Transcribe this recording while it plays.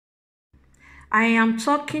I am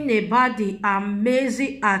talking about the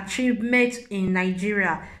amazing achievements in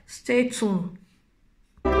Nigeria. Stay tuned.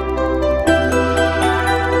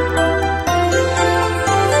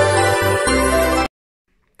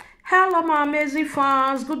 Hello my amazing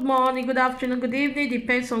fans, good morning, good afternoon, good evening,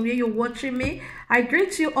 depends on where you're watching me. I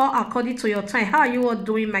greet you all according to your time. How are you all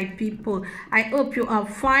doing, my people? I hope you are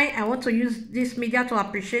fine. I want to use this media to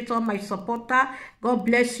appreciate all my supporters. God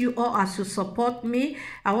bless you all as you support me.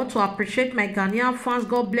 I want to appreciate my Ghanaian fans.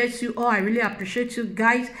 God bless you all. I really appreciate you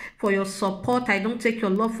guys for your support. I don't take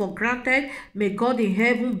your love for granted. May God in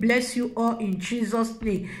heaven bless you all in Jesus'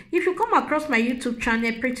 name. If you come across my YouTube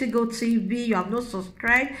channel, Pretty Girl TV, you have not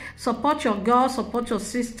subscribed, support your girl, support your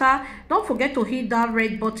sister. Don't forget to hit that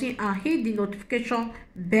red button and hit the notification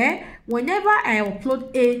bell. Whenever I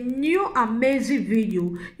upload a new amazing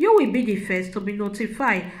video, you will be the first to be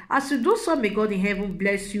notified. As you do so, may God in heaven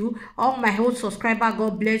bless you. All my old subscribers,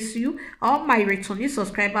 God bless you. All my returning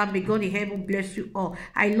subscribers, may God in heaven bless you all.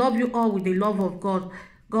 I love you all with the love of God.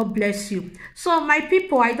 God bless you. So my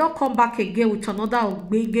people, I don't come back again with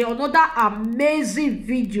another amazing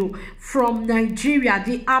video from Nigeria.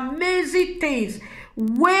 The amazing things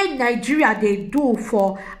wey Nigeria they do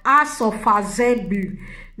for House of Assembly.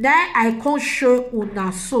 Now I can't show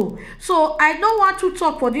una so I don't want to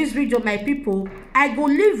talk for this video, my people. I go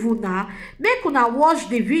leave una, make una watch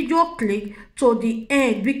the video clip to the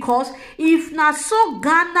end, because if na so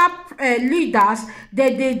Ghana leaders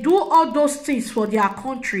they do all those things for their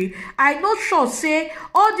country, I not sure say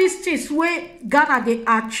all these things where Ghana they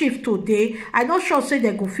achieve today, I not sure say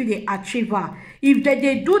they go feel the achiever. If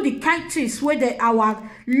they do the kind things where our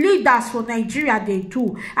leaders for Nigeria they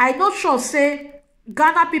do, I not sure say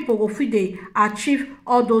Ghana people go fit dey achieve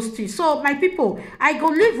all those things. So my people, I go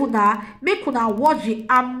leave una, make una watch the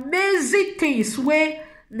amazing things where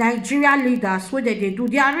Nigeria leaders what they do.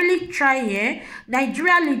 They are really trying.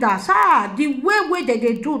 Nigeria leaders, the way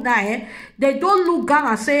they do now, they don't look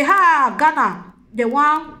Ghana say, Ghana,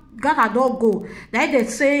 Ghana don't go. Now they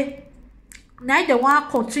say, now they want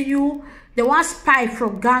continue. They want spy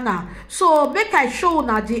from Ghana. So make I show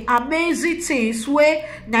now the amazing things where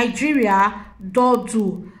Nigeria don't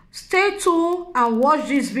do. Stay tuned and watch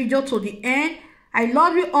this video to the end. I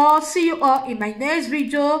love you all. See you all in my next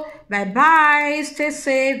video. Bye bye. Stay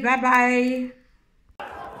safe. Bye bye.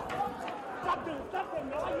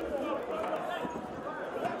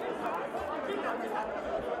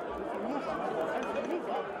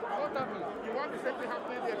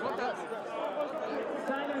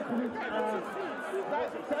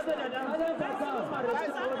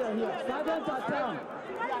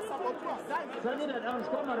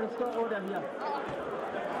 Come and restore order here.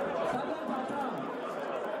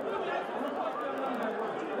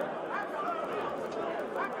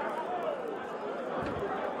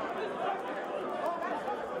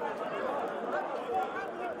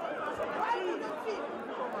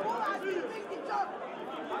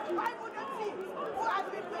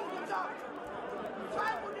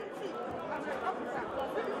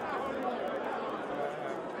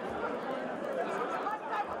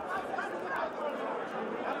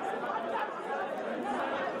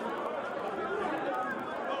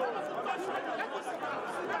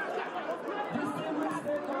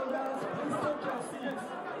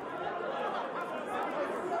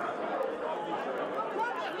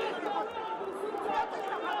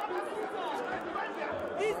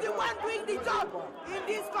 He's the one doing the job in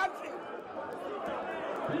this country.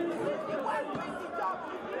 He's the one doing the job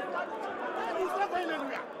in this country. He's not going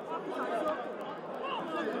anywhere.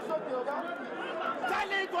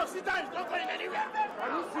 Telling to sit down is not going anywhere.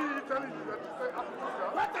 Can you see telling you that you say Africa?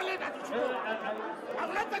 What telling that you should go? I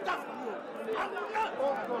will not take that from you. I will not.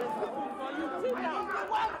 He's the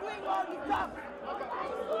one doing all the job.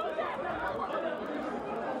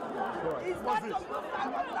 It's not a good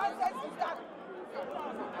type of nonsense is that.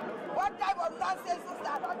 What type of nonsense is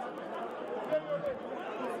that?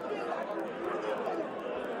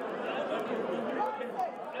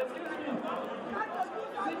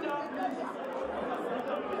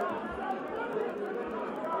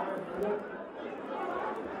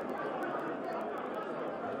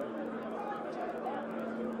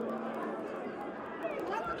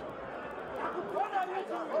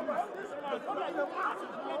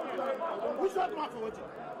 Which one want to watch it?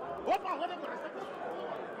 What one want to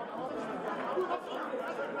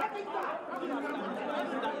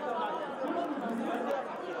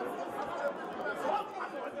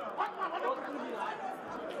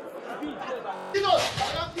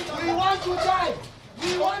We want to die.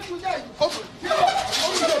 We want to die.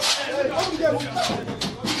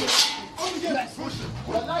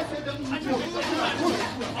 Your life is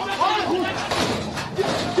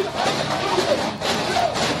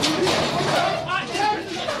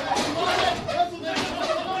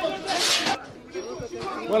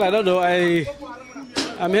don't know.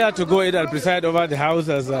 I'm here to go in and preside over the house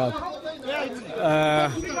as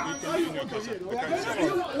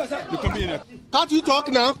Can't you talk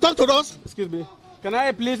now? Talk to us. excuse me. Can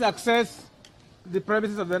I please access the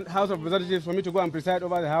premises of the House of Representatives for me to go and preside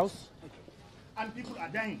over the house? And people are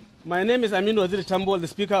dying. My name is Aminu Waziri Tambol, the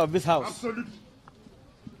Speaker of this House. Absolutely.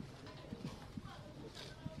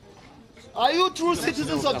 Are you true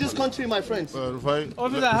citizens of this country, my friends?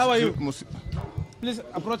 Officer, how are you? Please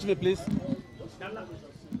approach me, please.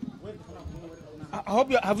 I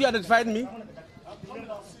hope have you identified me?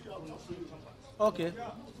 Okay.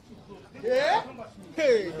 Yeah?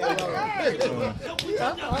 Hey.